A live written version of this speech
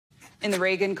In the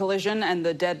Reagan collision and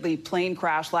the deadly plane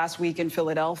crash last week in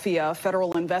Philadelphia,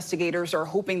 federal investigators are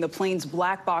hoping the plane's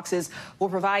black boxes will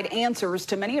provide answers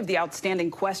to many of the outstanding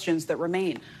questions that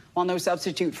remain. While no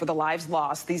substitute for the lives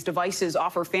lost, these devices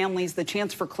offer families the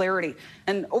chance for clarity.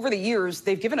 And over the years,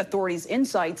 they've given authorities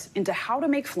insights into how to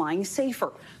make flying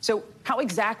safer. So how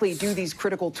exactly do these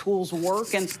critical tools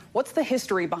work, and what's the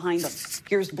history behind them?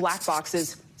 Here's Black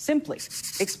Boxes Simply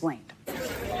Explained.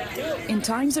 In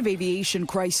times of aviation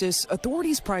crisis,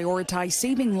 authorities prioritize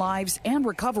saving lives and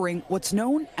recovering what's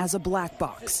known as a black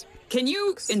box. Can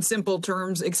you, in simple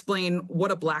terms, explain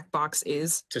what a black box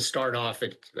is? To start off,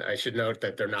 I should note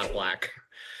that they're not black.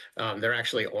 They're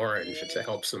actually orange. It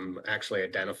helps them actually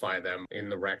identify them in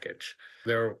the wreckage.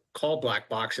 They're called black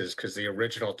boxes because the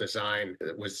original design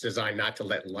was designed not to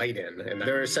let light in. And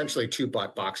there are essentially two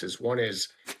black boxes. One is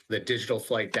the digital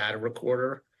flight data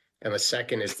recorder, and the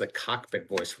second is the cockpit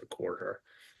voice recorder.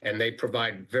 And they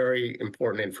provide very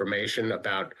important information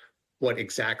about what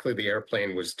exactly the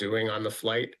airplane was doing on the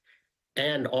flight,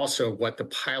 and also what the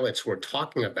pilots were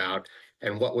talking about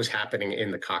and what was happening in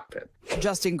the cockpit.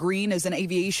 Justin Green is an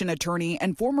aviation attorney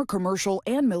and former commercial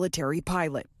and military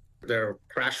pilot. They're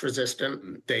crash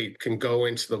resistant. They can go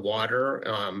into the water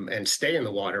and stay in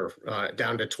the water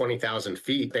down to 20,000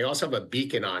 feet. They also have a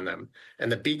beacon on them, and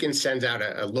the beacon sends out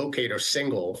a locator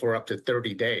signal for up to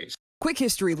 30 days. Quick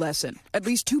history lesson. At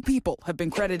least two people have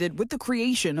been credited with the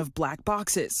creation of black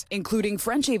boxes, including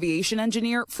French aviation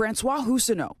engineer Francois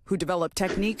Houssaneau, who developed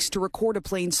techniques to record a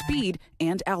plane's speed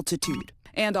and altitude,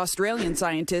 and Australian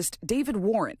scientist David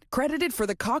Warren, credited for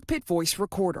the cockpit voice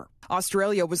recorder.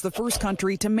 Australia was the first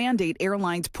country to mandate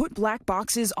airlines put black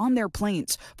boxes on their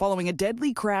planes following a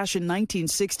deadly crash in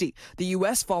 1960, the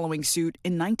U.S. following suit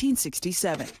in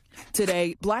 1967.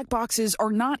 Today, black boxes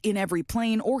are not in every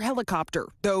plane or helicopter,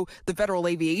 though the Federal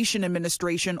Aviation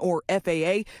Administration, or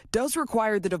FAA, does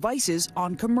require the devices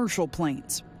on commercial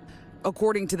planes.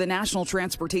 According to the National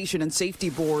Transportation and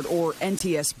Safety Board, or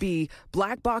NTSB,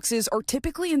 black boxes are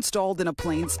typically installed in a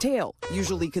plane's tail,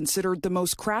 usually considered the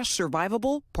most crash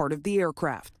survivable part of the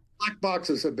aircraft. Black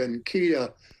boxes have been key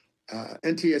to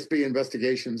NTSB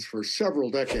investigations for several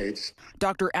decades.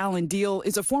 Dr. Alan Deal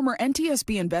is a former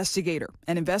NTSB investigator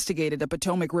and investigated a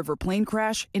Potomac River plane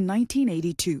crash in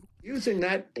 1982. Using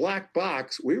that black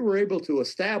box, we were able to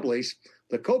establish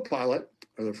the co-pilot,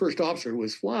 or the first officer who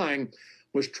was flying,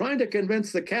 was trying to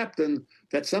convince the captain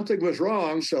that something was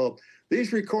wrong. So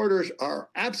these recorders are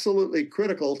absolutely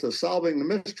critical to solving the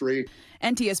mystery.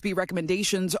 NTSB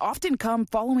recommendations often come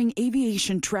following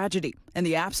aviation tragedy, and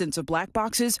the absence of black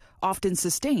boxes often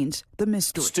sustains the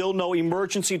mystery. Still no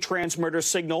emergency transmitter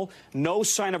signal, no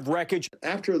sign of wreckage.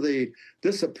 After the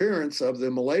disappearance of the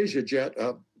Malaysia jet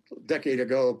a decade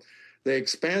ago, they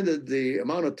expanded the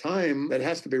amount of time that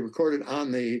has to be recorded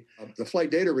on the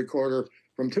flight data recorder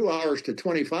from 2 hours to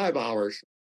 25 hours.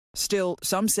 Still,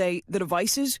 some say the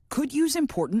devices could use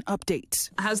important updates.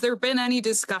 Has there been any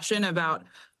discussion about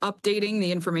updating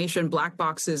the information black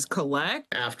boxes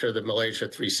collect? After the Malaysia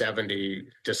 370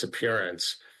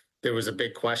 disappearance, there was a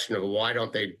big question of why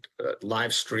don't they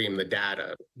live stream the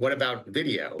data? What about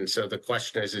video? And so the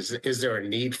question is there a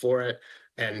need for it?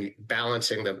 And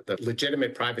balancing the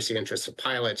legitimate privacy interests of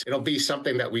pilots, it'll be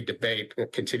something that we debate,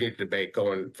 continue to debate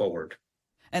going forward.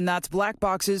 And that's Black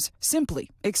Boxes Simply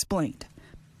Explained.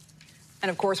 And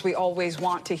of course, we always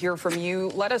want to hear from you.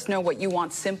 Let us know what you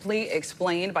want simply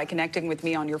explained by connecting with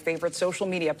me on your favorite social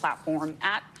media platform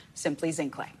at Simply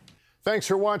Zinhle. Thanks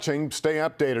for watching. Stay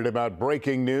updated about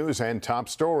breaking news and top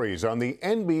stories on the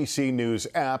NBC News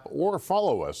app or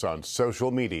follow us on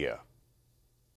social media.